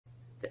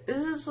This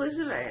is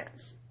Lisa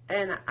Vance,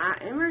 and I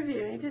am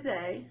reviewing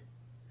today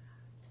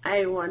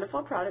a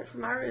wonderful product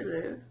from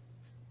iRulu.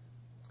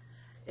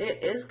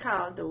 It is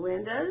called the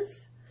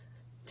Windows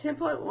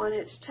 10.1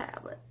 inch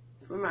tablet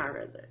from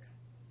iRulu.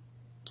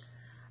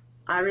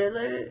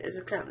 iRulu is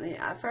a company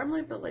I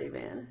firmly believe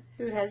in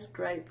who has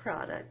great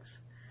products.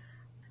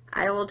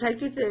 I will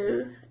take you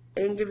through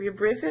and give you a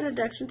brief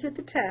introduction to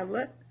the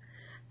tablet,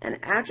 and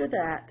after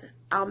that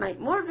I'll make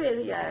more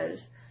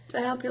videos to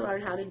help you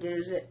learn how to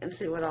use it and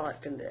see what all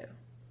it can do.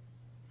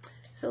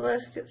 So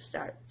let's get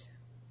started.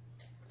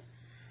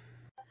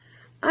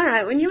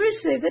 Alright, when you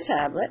receive the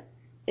tablet,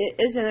 it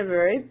is in a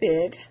very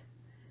big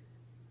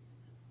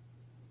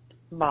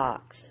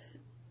box.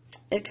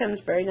 It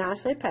comes very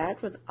nicely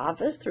packed with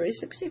Office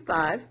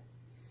 365.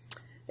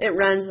 It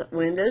runs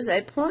Windows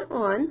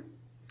 8.1.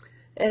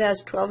 It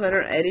has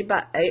 1280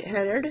 by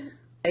 800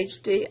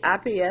 HD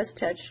IPS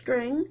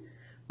touchscreen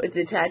with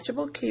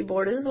detachable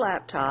keyboard as a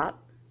laptop.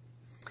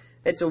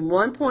 It's a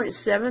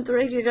 1.73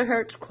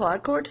 gigahertz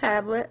quad-core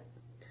tablet,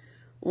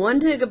 1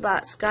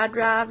 gigabyte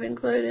SkyDrive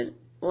included,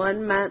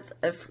 1 month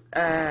of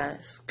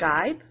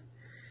Skype.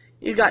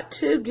 You got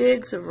 2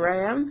 gigs of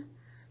RAM,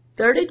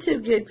 32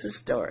 gigs of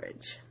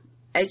storage,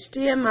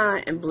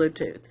 HDMI and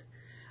Bluetooth,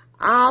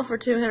 all for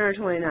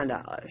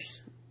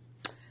 $229.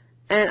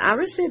 And I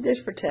received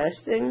this for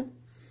testing,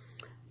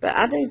 but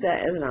I think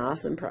that is an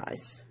awesome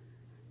price.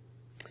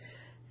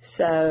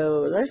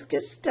 So let's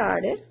get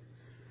started.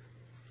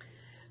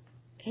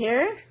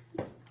 Here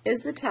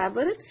is the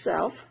tablet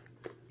itself.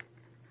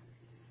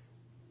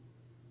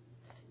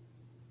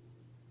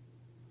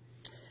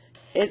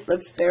 It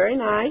looks very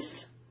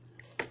nice.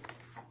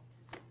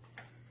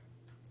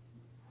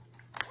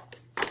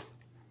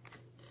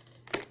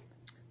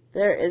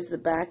 There is the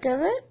back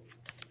of it.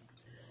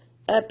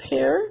 Up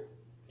here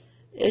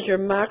is your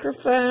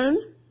microphone,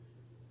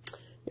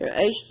 your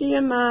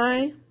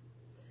HDMI,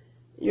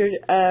 your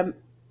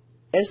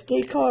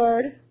SD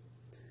card.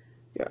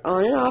 Your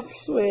on and off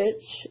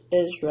switch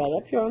is right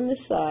up here on the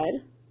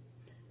side,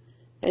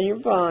 and your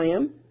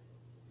volume,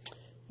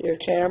 your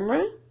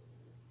camera.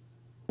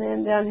 And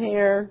then down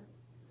here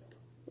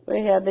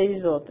we have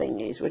these little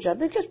thingies, which I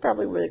think is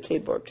probably where the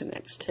keyboard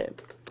connects to.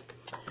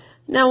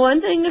 Now,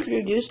 one thing, if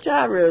you're used to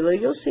iRulu,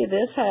 you'll see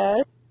this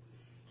has,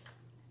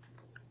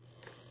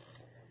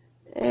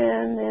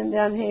 and then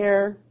down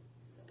here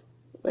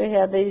we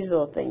have these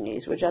little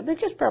thingies, which I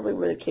think is probably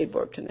where the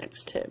keyboard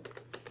connects to.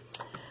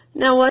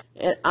 Now, what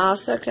it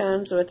also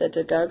comes with a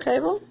to-go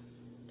cable.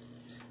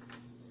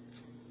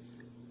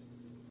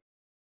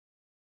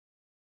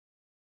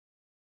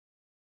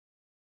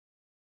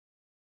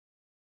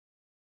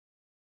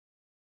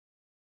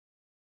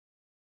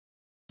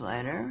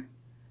 Later,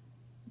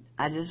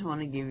 I just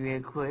want to give you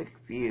a quick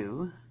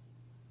view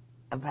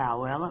of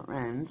how well it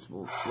runs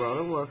World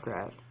of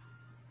Warcraft.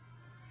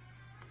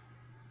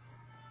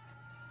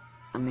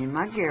 I'm in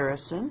my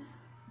garrison.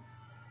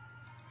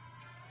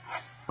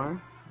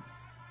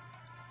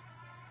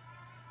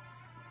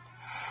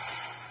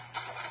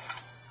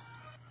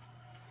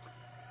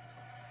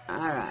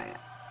 Alright,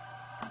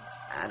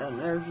 I don't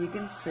know if you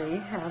can see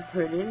how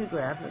pretty the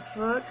graphics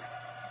look.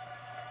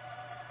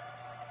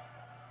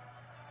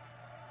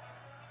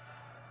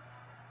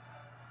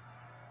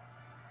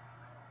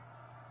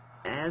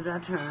 As I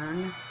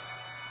turn,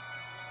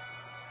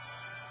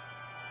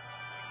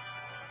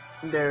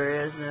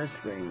 there is no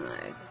screen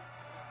lag.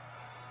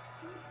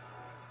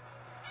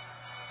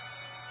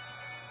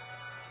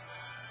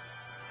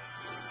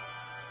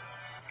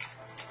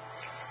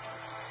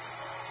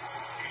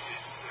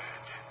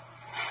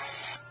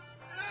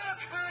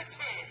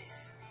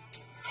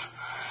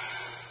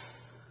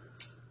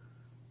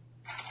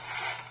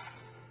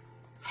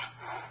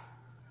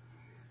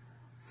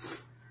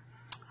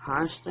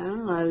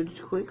 Hearthstone loads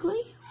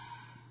quickly.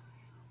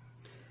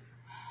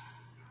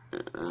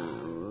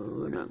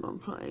 We're not going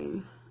to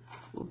play.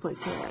 We'll play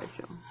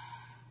casual.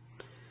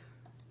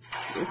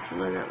 Just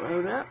let it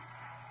load up.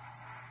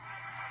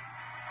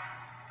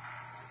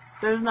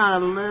 There's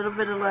not a little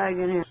bit of lag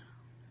in here.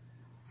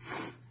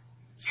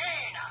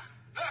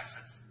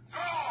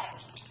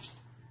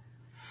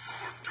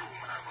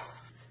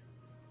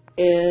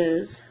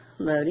 Is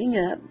loading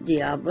up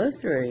Diablo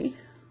 3.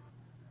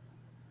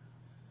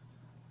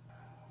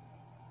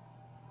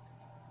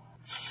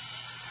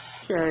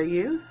 Show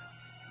you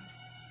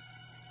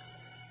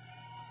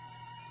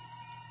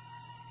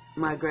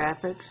my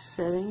graphics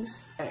settings,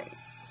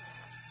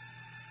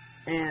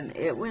 and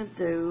it went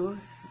through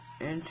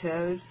and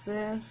chose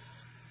this.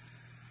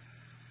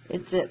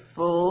 It's at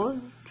full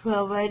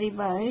 1280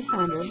 by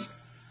 800,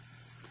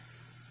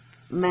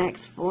 max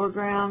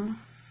foreground,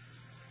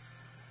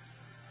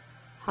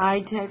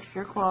 high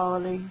texture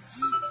quality,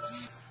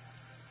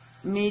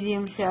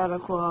 medium shadow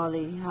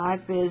quality, high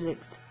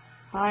physics,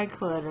 high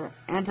clutter,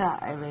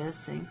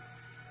 anti-aliasing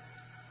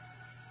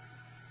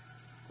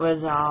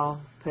was all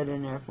put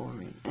in there for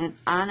me. And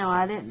I know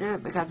I didn't do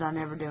it because I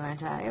never do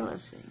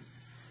anti-aliasing.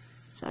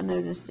 So I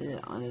know this did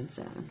it on its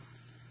own.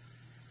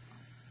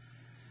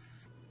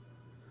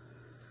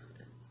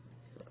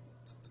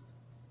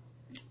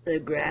 The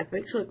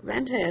graphics look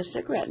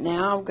fantastic. Right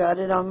now I've got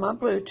it on my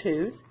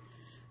Bluetooth,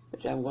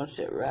 which I'm going to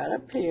sit right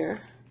up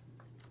here.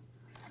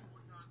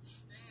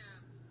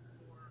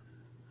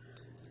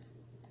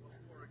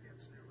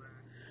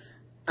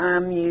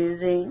 I'm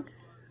using,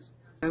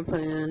 I'm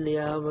playing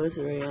Diablo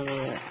 3 on a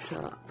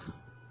laptop.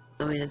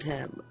 I mean a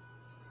tablet.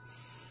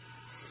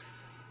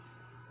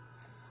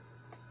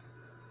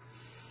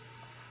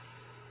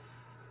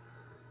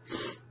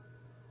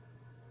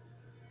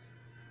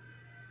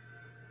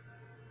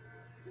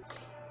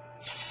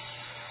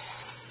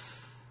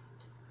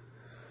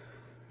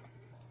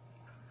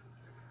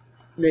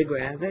 The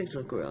graphics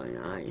look really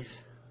nice.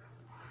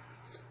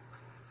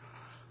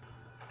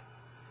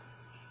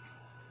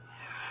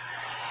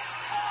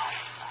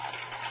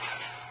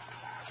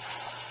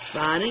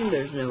 Fighting,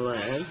 there's no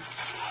lag.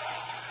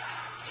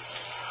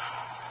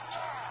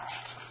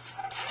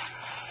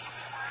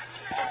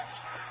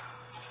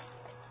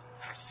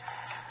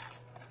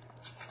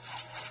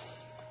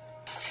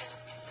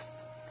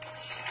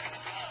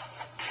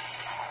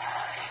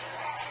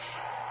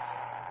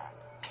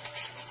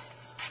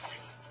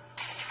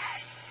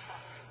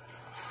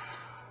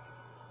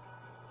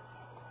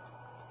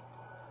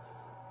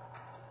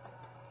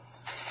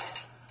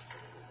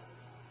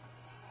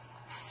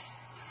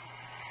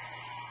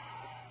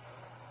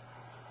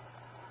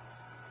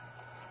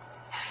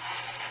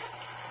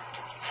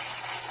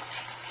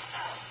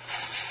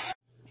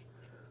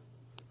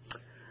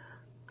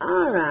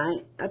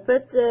 Alright, I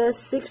put the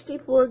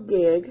 64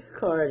 gig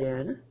card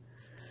in,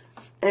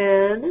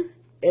 and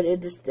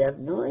it is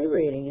definitely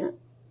reading it.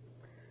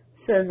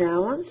 So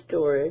now on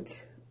storage,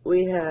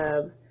 we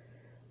have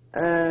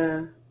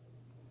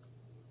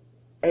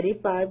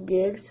 85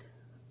 gigs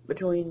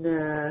between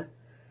the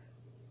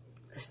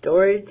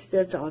storage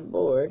that's on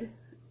board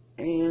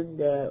and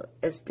the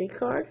SD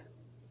card.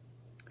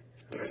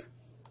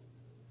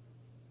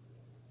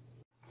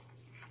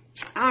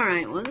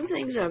 Alright, one of the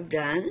things I've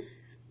done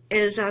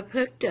is I've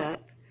hooked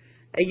up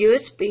a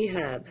USB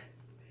hub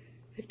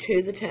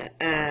to the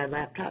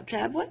laptop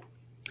tablet,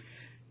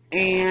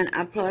 and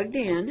I plugged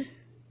in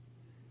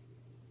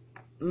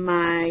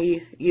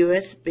my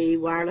USB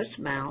wireless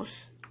mouse,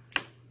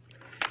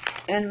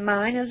 and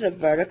mine is a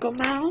vertical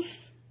mouse,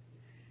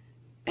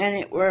 and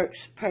it works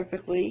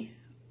perfectly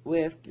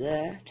with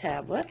the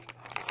tablet.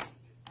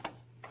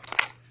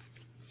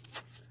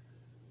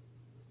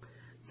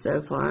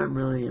 So far, I'm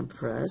really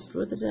impressed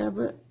with the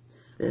tablet.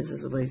 This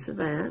is Lisa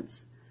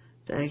Vance.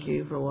 Thank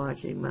you for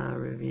watching my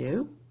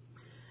review,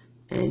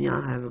 and y'all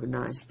have a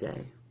nice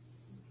day.